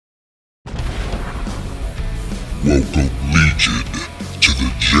Welcome, Legion, to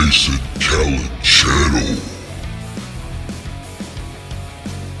the Jason Callan channel.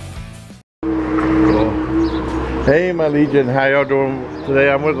 Hey my Legion, how y'all doing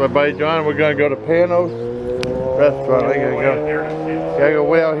today? I'm with my buddy John. We're gonna go to Panos restaurant. I gotta go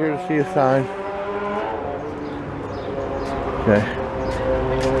way out here to see a sign. Okay.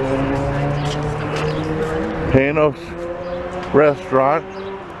 Panos restaurant.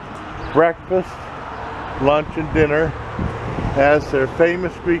 Breakfast, lunch, and dinner. Has their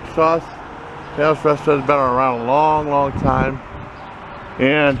famous Greek sauce. Panos restaurant has been around a long time.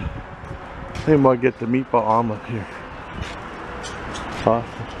 And I think I'm gonna get the meatball omelet here.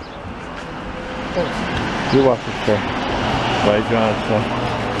 Awesome. You're welcome, sir. Bye, John. So,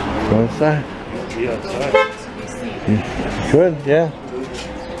 go inside. Be outside. Yeah. Good, yeah.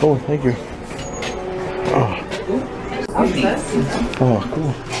 Oh, thank you. Oh,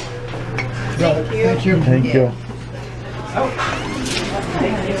 cool. Thank you. Thank you.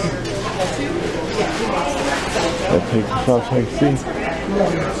 I'll take the sauce I see.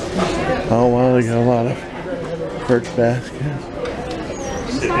 Oh wow, they got a lot of perch baskets.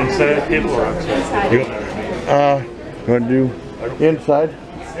 Inside the table or outside? You want to do inside?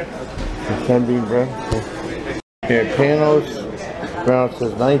 The sunbeam bread. Here, Panos. Ground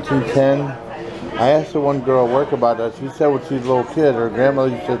says 1910. I asked the one girl at work about that. She said when she was a little kid, her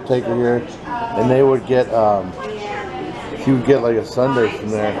grandmother used to take her here, and they would get, she would get like a sundae from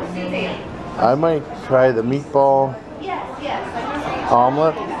there. I might try the meatball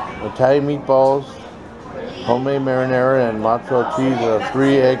omelet, Italian meatballs, homemade marinara, and mozzarella cheese, a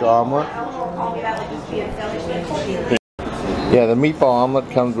 3-egg omelet. Yeah, the meatball omelet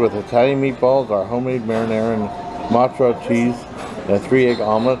comes with Italian meatballs, our homemade marinara, and mozzarella cheese, and a 3-egg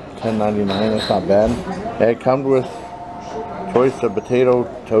omelet, $10.99. That's not bad. And it comes with choice of potato,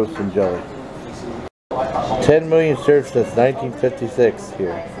 toast, and jelly. 10 million served since 1956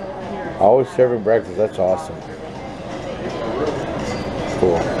 here. Always serving breakfast. That's awesome.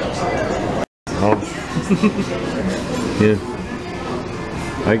 Cool. Yeah.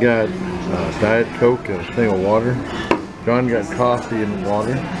 I got Diet Coke and a thing of water. John got coffee and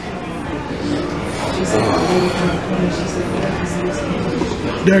water.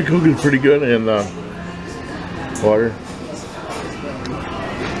 Diet Coke is pretty good, and water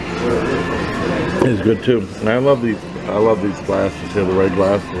is good too. And I love these glasses here, the red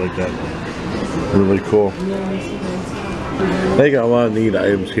glasses like that. Really cool. They got a lot of neat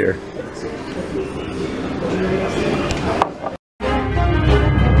items here.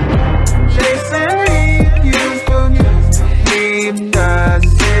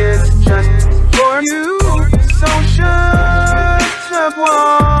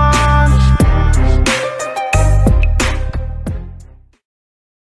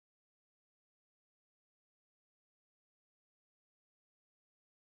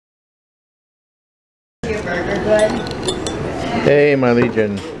 Hey my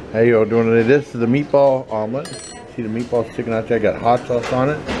Legion, how you all doing today? This is the meatball omelet. See the meatballs sticking out there? I got hot sauce on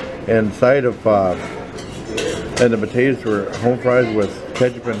it, and side of and the potatoes were home fries with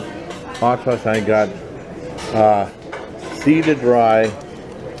ketchup and hot sauce. I got seeded rye.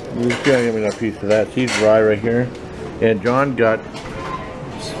 You're gonna give me a piece of that seeded rye right here, and John got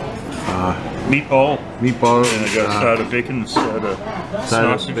meatball, and I got a side of bacon, side of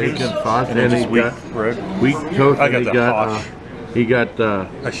sausages, bacon, sauce, and then wheat bread. Wheat toast. I got he got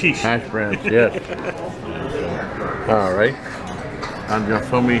hashish. hash browns. Yes. All right. I'm gonna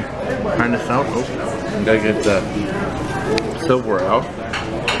film me trying this out. Oh, I'm gonna get the silverware out.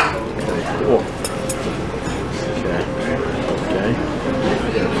 Okay, cool. Okay.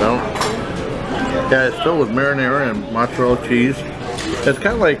 So, yeah, it's filled with marinara and mozzarella cheese. It's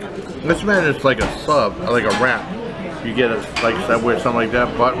kind of like, this man is like a sub, like a wrap. You get it like Subway or something like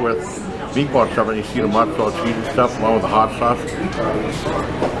that, but with meatball stuff, and you see the mozzarella cheese and stuff along with the hot sauce.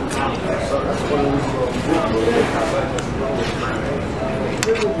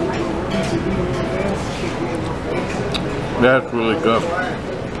 That's really good.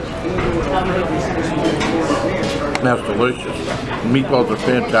 That's delicious. The meatballs are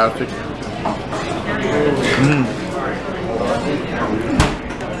fantastic.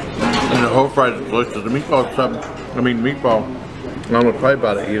 And the whole fries are delicious. The meatball meatball, I'm gonna probably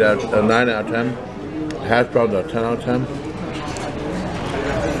about a 9 out of 10. Hash browns a 10 out of 10.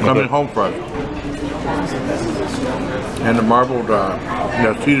 Home fries. And the marbled,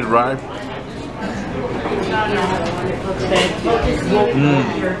 seeded rye.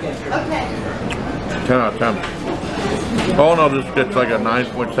 10 out of 10. Oh no, this gets like a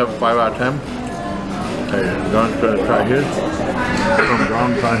 9.75 out of 10. Okay, John's gonna try his.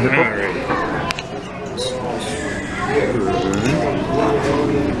 John try his.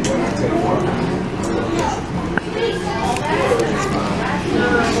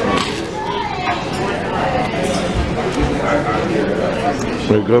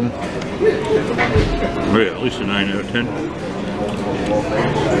 Very good. Oh yeah, at least a 9 out of 10.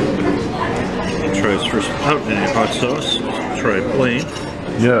 I'll try this first without any hot sauce. Try plain.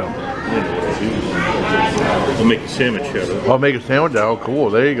 Yeah. I'll make a sandwich out of it. I'll make a sandwich out. Oh, cool.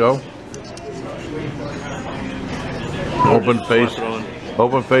 There you go. Open face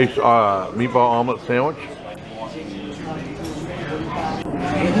meatball omelet sandwich.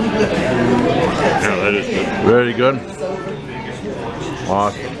 Yeah, that is good. Very good.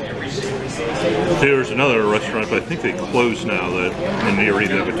 Awesome. See, there's another restaurant, but I think they closed now, that in the area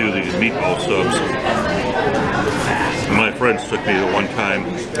that would do these meatball subs. And my friends took me the one time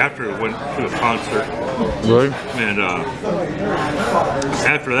after I went to a concert. Really? And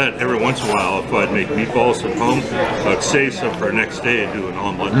after that, every once in a while, if I'd make meatballs at home, I'd save some for the next day and do an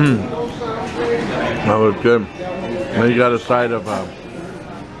omelet. That was good. Then you got a side of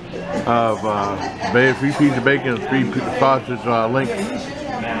 3 pieces of bacon and 3 sausage links.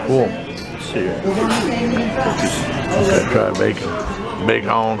 Cool. Let's see. Okay, try bacon.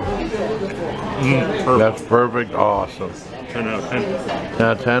 Bacon. That's perfect. Awesome. 10 out of 10. 10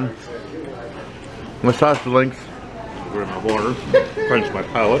 out of 10. Massage the links. Grab my water. Cleanse my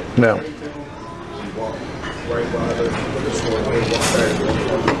palate. Yeah.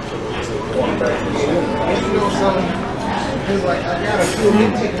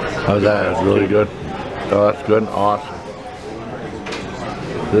 How's that? It's really good. Oh, that's good. Awesome.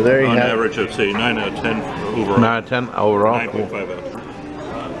 So there you On have average, I'd say 9 out of 10 overall. 9 out of 10 overall. 9.5 out of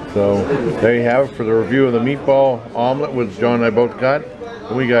 10. So there you have it for the review of the meatball omelet, which John and I both got.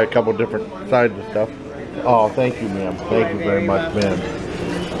 And we got a couple different sides of stuff. Oh, thank you, ma'am. Thank you very much, man.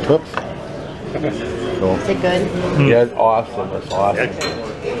 Oops. So, Is it good? yeah, it's awesome. It's awesome.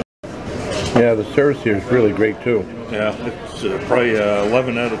 Yeah, the service here is really great too. Yeah, it's probably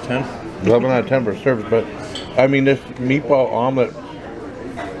 11 out of 10. 11 out of 10 for service, but I mean, this meatball omelet,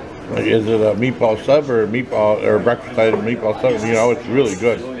 is it a meatball sub or a meatball or a breakfast item meatball sub? You know, it's really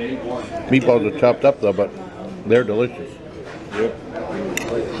good. Meatballs are chopped up though, but they're delicious. Yep.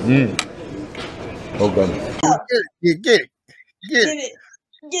 Oh, good. Get it.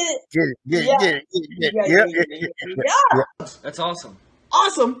 Yeah. That's awesome.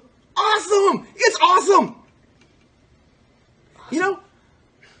 Awesome. Awesome. It's awesome. You know,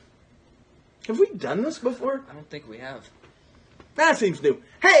 have we done this before? I don't think we have. That seems new.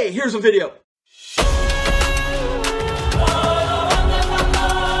 Hey, here's a video.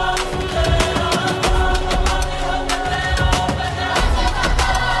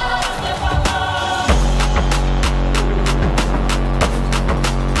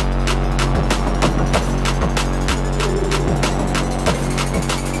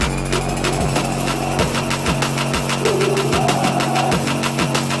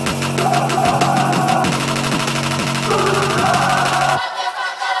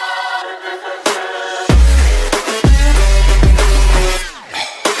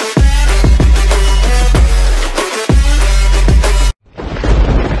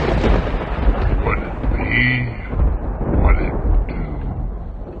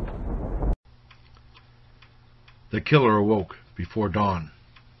 The killer awoke before dawn.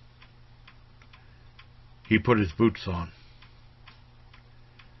 He put his boots on.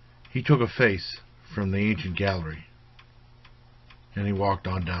 He took a face from the ancient gallery, and he walked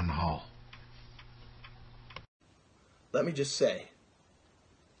on down the hall. Let me just say,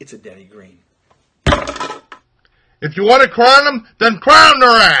 it's a Denny Green. If you want to crown them, then crown their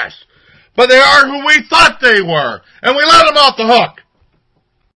ass. But they are who we thought they were, and we let them off the hook.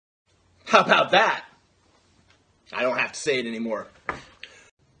 How about that? I don't have to say it anymore.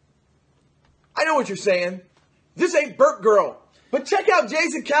 I know what you're saying. This ain't Burt Girl. But check out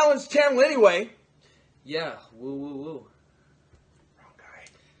Jason Callan's channel anyway. Yeah, woo woo woo. Wrong guy.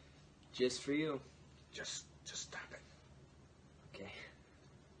 Just for you. Just stop it. Okay.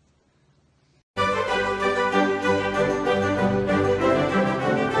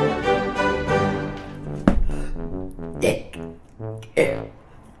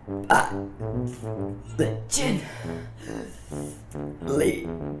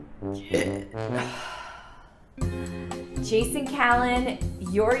 Jason Callan,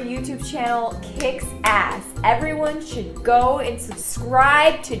 your YouTube channel kicks ass. Everyone should go and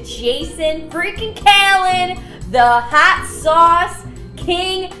subscribe to Jason freaking Callan, the hot sauce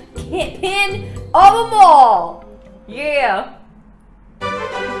king pin of them all. Yeah.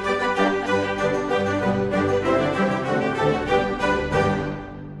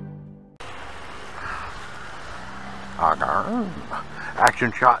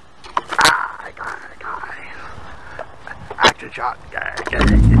 Action shot. Action shot.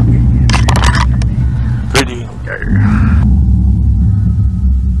 Pretty.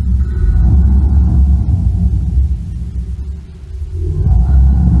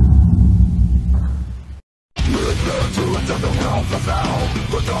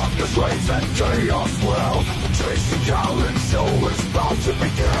 The darkness reigns and chaos will. Chasing callan, so it's about to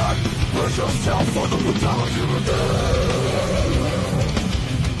begin. Brace yourself for the brutality within.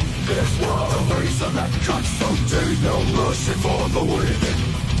 This world, a reason that cuts so deep. No mercy for the weak,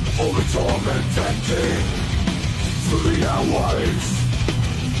 only torment and king. Through the airwaves,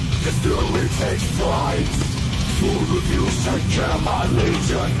 it still takes flight. Through the views and care my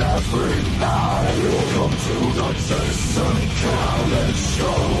legion every night. Welcome to the Jason Callan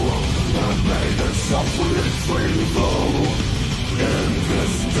Show. And made itself with free flow. In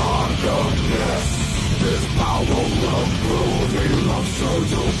this darkness, this power will prove he loves to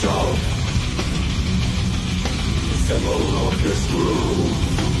do. The symbol of this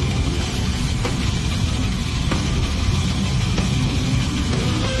groove.